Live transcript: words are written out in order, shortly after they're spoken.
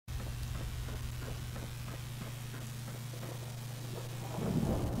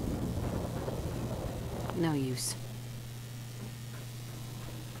no use.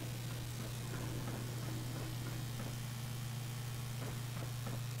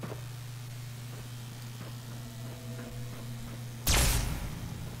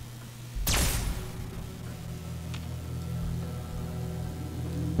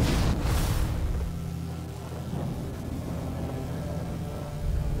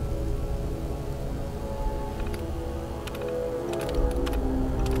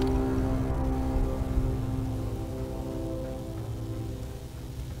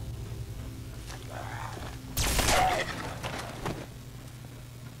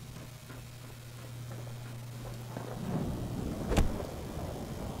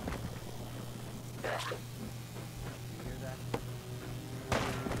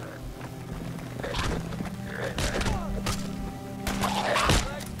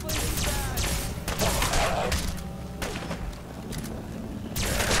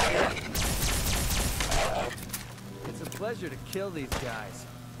 Pleasure to kill these guys.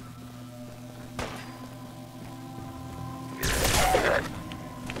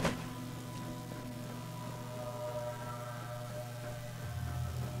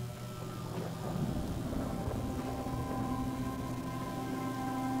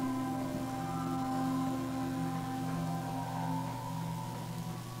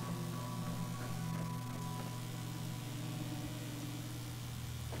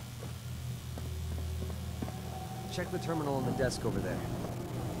 Check the terminal on the desk over there.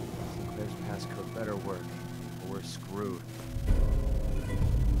 Sinclair's passcode better work, or we're screwed.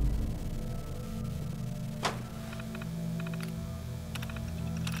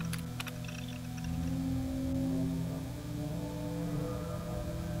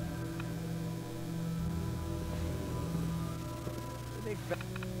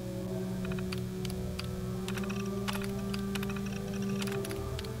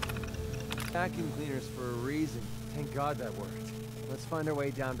 Vacuum cleaners for a reason. Thank God that worked. Let's find our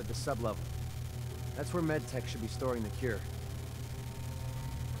way down to the sublevel. That's where MedTech should be storing the cure.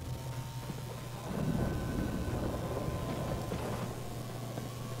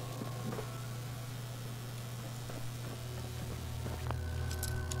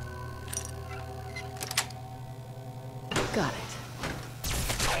 Got it.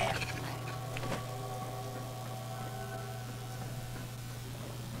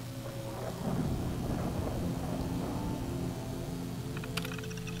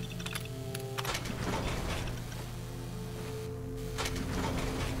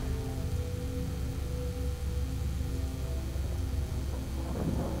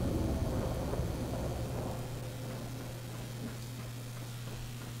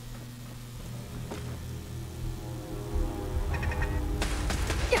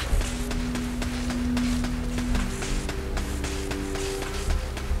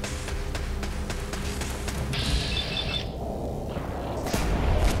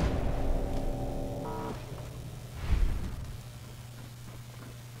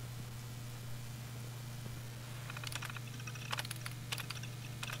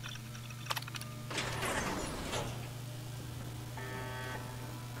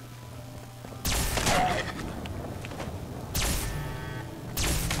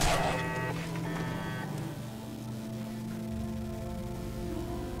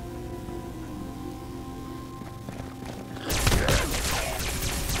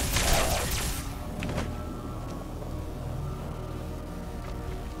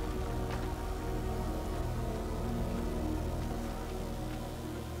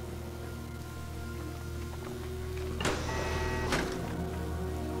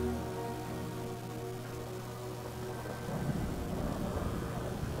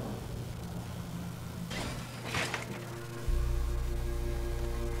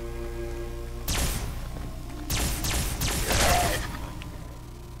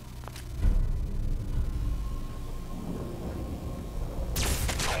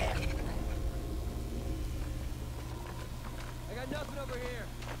 Nothing over here.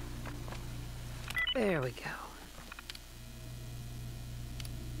 There we go.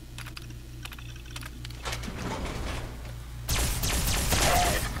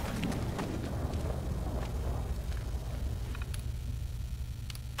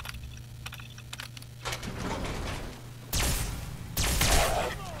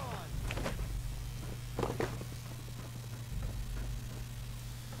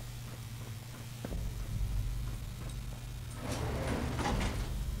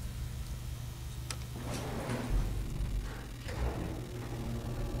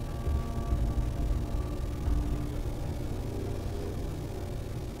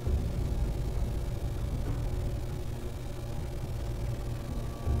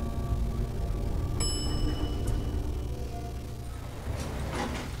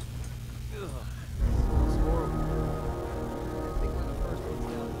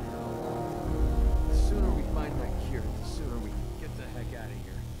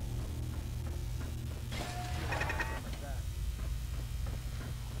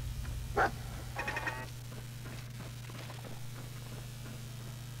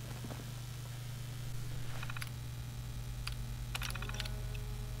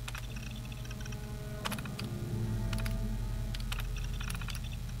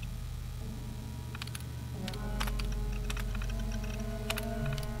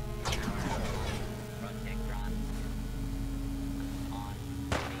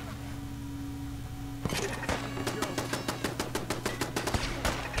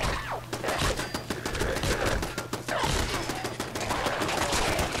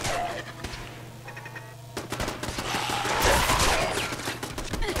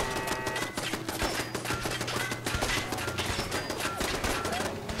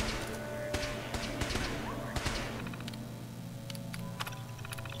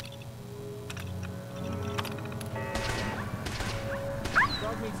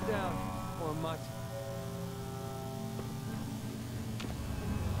 down, poor mutt.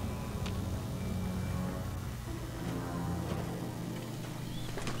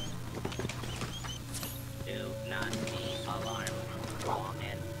 Do not be alarmed. Law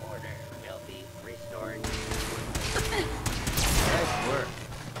and order will be restored. Nice work.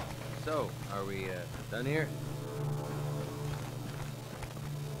 So, are we done here?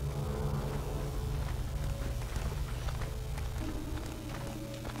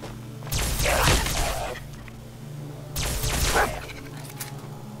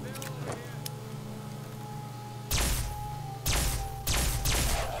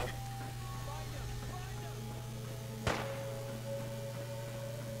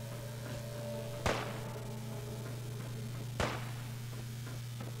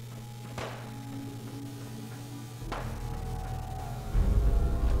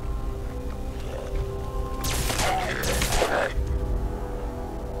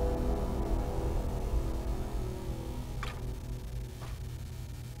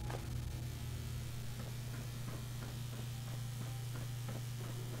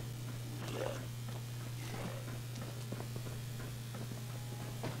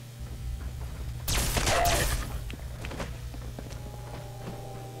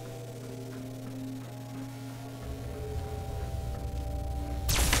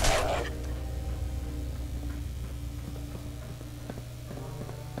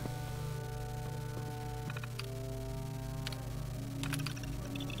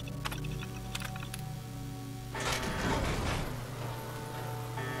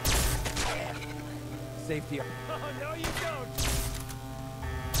 Safety. Oh, no, you don't!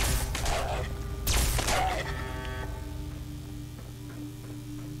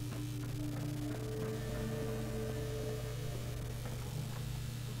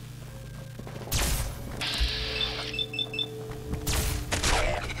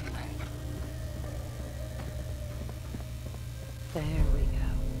 There we go.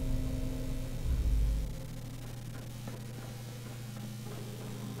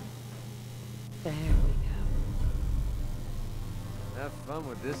 There we go. Have fun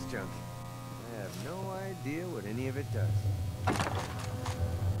with this junk. I have no idea what any of it does.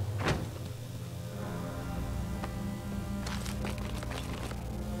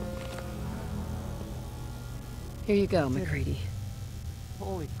 Here you go, McCready.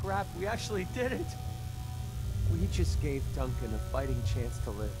 Holy crap, we actually did it! We just gave Duncan a fighting chance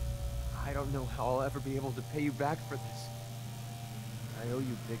to live. I don't know how I'll ever be able to pay you back for this. I owe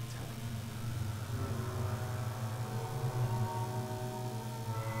you big time.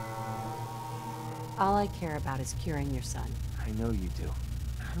 All I care about is curing your son. I know you do.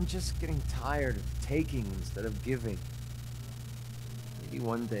 I'm just getting tired of taking instead of giving. Maybe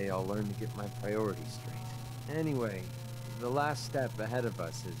one day I'll learn to get my priorities straight. Anyway, the last step ahead of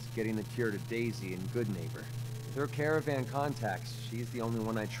us is getting the cure to Daisy and Goodneighbor. With her caravan contacts, she's the only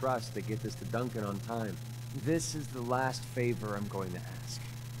one I trust to get this to Duncan on time. This is the last favor I'm going to ask.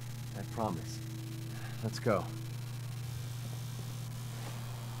 I promise. Let's go.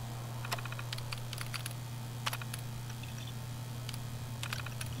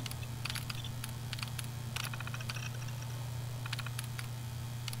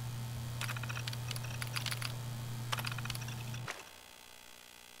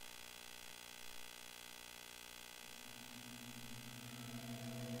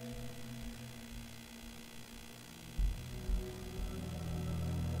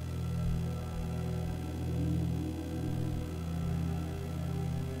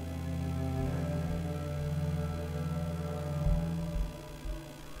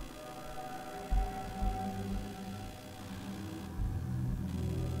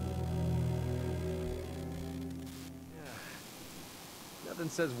 Nothing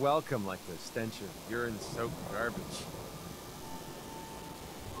says welcome like the stench of urine-soaked garbage.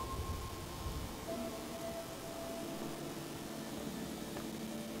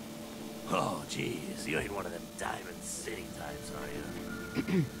 Oh, geez, you ain't one of them Diamond City types, are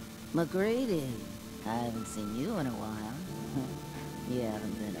you? McCready, I haven't seen you in a while. You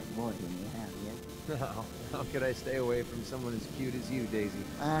haven't been avoiding me, have you? How could I stay away from someone as cute as you, Daisy?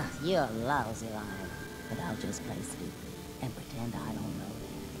 You're a lousy liar. But I'll just play stupid and pretend I don't know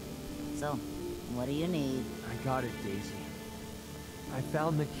that. So, what do you need? I got it, Daisy. I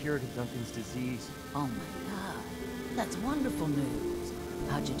found the cure to Duncan's disease. Oh my god, that's wonderful news.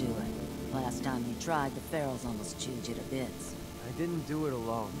 How'd you do it? Last time you tried, the ferals almost chewed you to bits. I didn't do it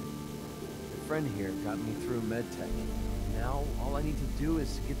alone. A friend here got me through medtech. Now, all I need to do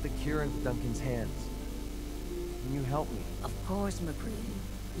is get the cure into Duncan's hands. Can you help me? Of course, McCready.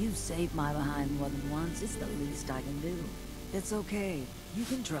 You've saved my behind more than once. It's the least I can do. It's okay. You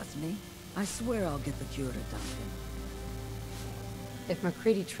can trust me. I swear I'll get the cure to Duncan. If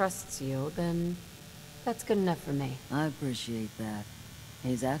McCready trusts you, then that's good enough for me. I appreciate that.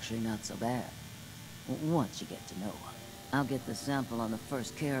 He's actually not so bad. Once you get to know him. I'll get the sample on the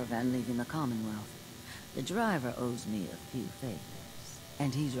first caravan leaving the Commonwealth. The driver owes me a few favors,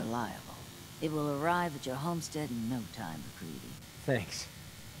 and he's reliable. It will arrive at your homestead in no time, McCready. Thanks.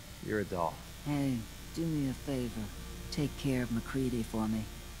 You're a doll. Hey, do me a favor. Take care of McCready for me.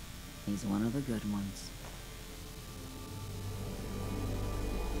 He's one of the good ones.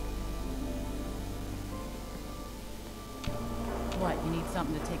 What, you need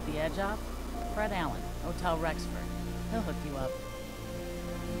something to take the edge off? Fred Allen, Hotel Rexford. He'll hook you up.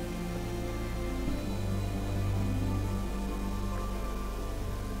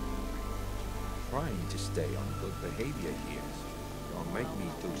 Trying to stay on good behavior here. Don't make me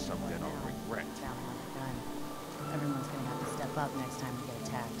do something I'll regret. Down on the gun. Everyone's gonna have to step up next time we get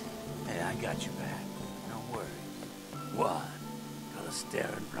attacked. Hey, I got you back. Don't worry. What? Got a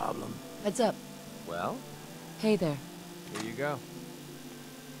staring problem? Heads up. Well, Hey there. here you go.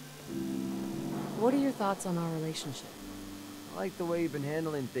 What are your thoughts on our relationship? I like the way you've been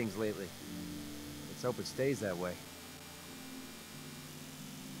handling things lately. Let's hope it stays that way.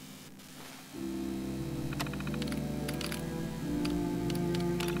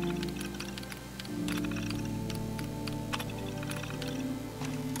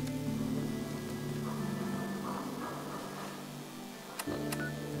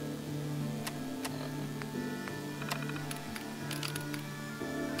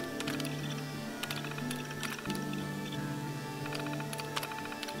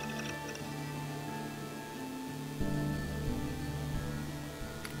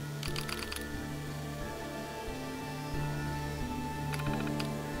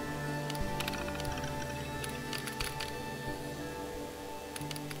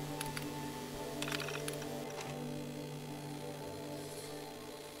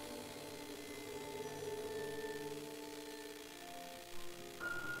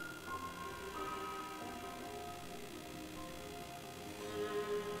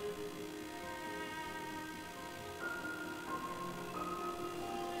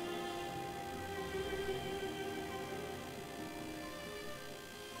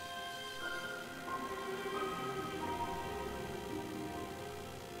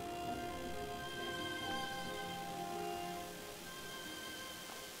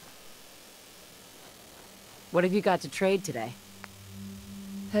 What have you got to trade today?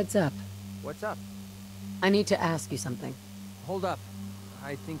 Heads up. What's up? I need to ask you something. Hold up.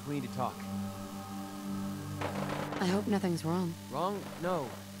 I think we need to talk. I hope nothing's wrong. Wrong? No,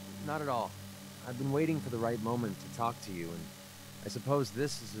 not at all. I've been waiting for the right moment to talk to you, and I suppose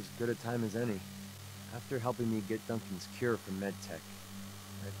this is as good a time as any. After helping me get Duncan's cure from MedTech,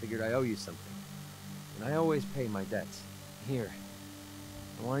 I figured I owe you something. And I always pay my debts. Here.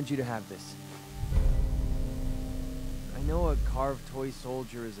 I wanted you to have this. I know a carved toy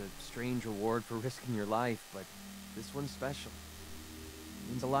soldier is a strange reward for risking your life, but this one's special.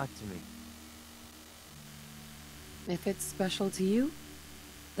 It means a lot to me. If it's special to you,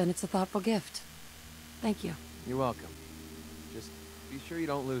 then it's a thoughtful gift. Thank you. You're welcome. Just be sure you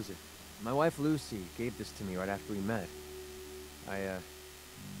don't lose it. My wife Lucy gave this to me right after we met. I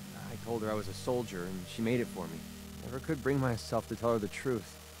told her I was a soldier, and she made it for me. Never could bring myself to tell her the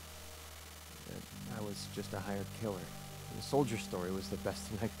truth. That I was just a hired killer. The soldier story was the best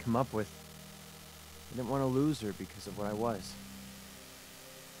thing I could come up with. I didn't want to lose her because of what I was.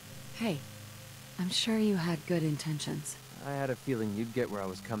 Hey, I'm sure you had good intentions. I had a feeling you'd get where I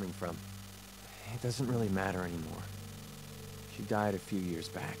was coming from. It doesn't really matter anymore. She died a few years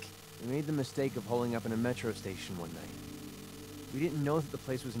back. We made the mistake of holding up in a metro station one night. We didn't know that the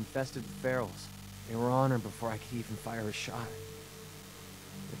place was infested with ferals. They were on her before I could even fire a shot.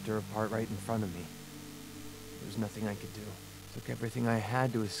 Ripped her apart right in front of me. There was nothing I could do. Took everything I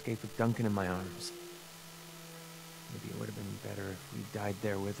had to escape with Duncan in my arms. Maybe it would have been better if we died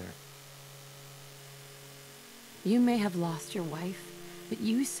there with her. You may have lost your wife, but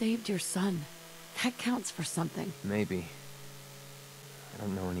you saved your son. That counts for something. Maybe. I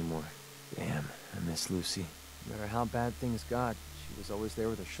don't know anymore. Damn, I miss Lucy. No matter how bad things got, she was always there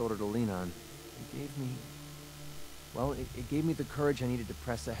with a shoulder to lean on. It gave me... Well, it gave me the courage I needed to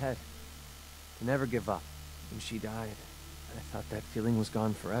press ahead. To never give up. When she died, I thought that feeling was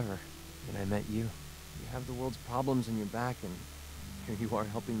gone forever. Then I met you. You have the world's problems on your back, and here you are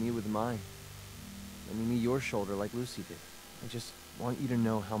helping me with mine. Lending me your shoulder like Lucy did. I just want you to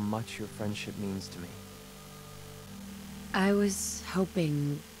know how much your friendship means to me. I was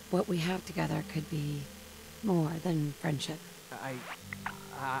hoping what we have together could be More than friendship.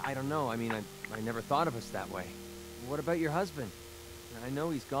 I don't know. I mean, I never thought of us that way. What about your husband? I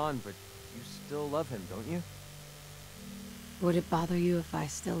know he's gone, but you still love him, don't you? Would it bother you if I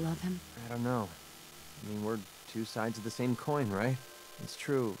still love him? I don't know. I mean, we're two sides of the same coin, right? It's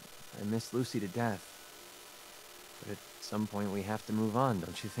true. I miss Lucy to death. But at some point we have to move on,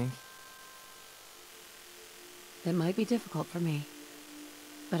 don't you think? It might be difficult for me,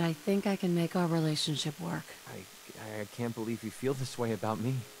 but I think I can make our relationship work. I can't believe you feel this way about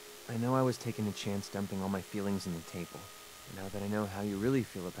me. I know I was taking a chance dumping all my feelings on the table. Now that I know how you really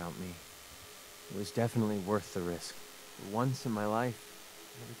feel about me, it was definitely worth the risk. For once in my life,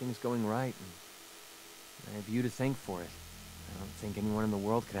 everything's going right, and I have you to thank for it. I don't think anyone in the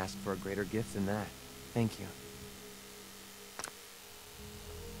world could ask for a greater gift than that. Thank you.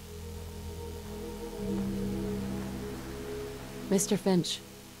 Mr. Finch.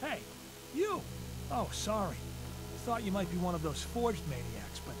 Hey, you! Oh, sorry. Thought you might be one of those forged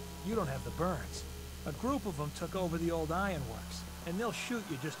maniacs, but you don't have the burns. A group of them took over the old ironworks, and they'll shoot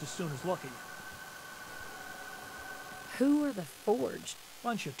you just as soon as look at you. Who are the Forged?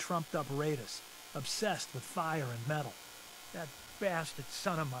 Bunch of trumped-up raiders, obsessed with fire and metal. That bastard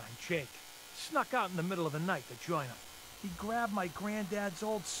son of mine, Jake, snuck out in the middle of the night to join them. He grabbed my granddad's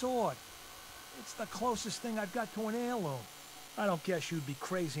old sword. It's the closest thing I've got to an heirloom. I don't guess you'd be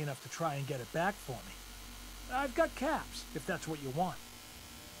crazy enough to try and get it back for me. I've got caps, if that's what you want.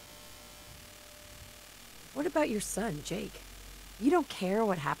 What about your son, Jake? You don't care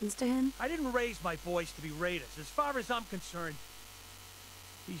what happens to him? I didn't raise my boys to be raiders. As far as I'm concerned,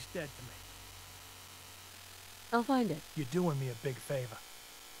 he's dead to me. I'll find it. You're doing me a big favor,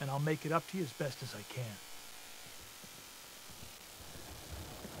 and I'll make it up to you as best as I can.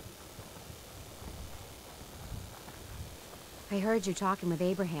 I heard you talking with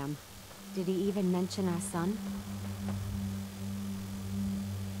Abraham. Did he even mention our son?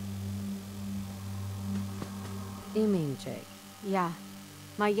 You mean Jake? Yeah,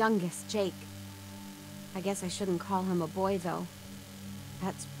 my youngest, Jake. I guess I shouldn't call him a boy, though.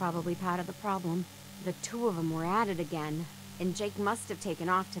 That's probably part of the problem. The two of them were at it again, and Jake must have taken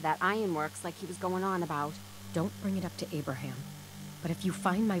off to that ironworks like he was going on about. Don't bring it up to Abraham. But if you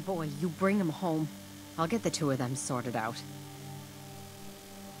find my boy, you bring him home. I'll get the two of them sorted out.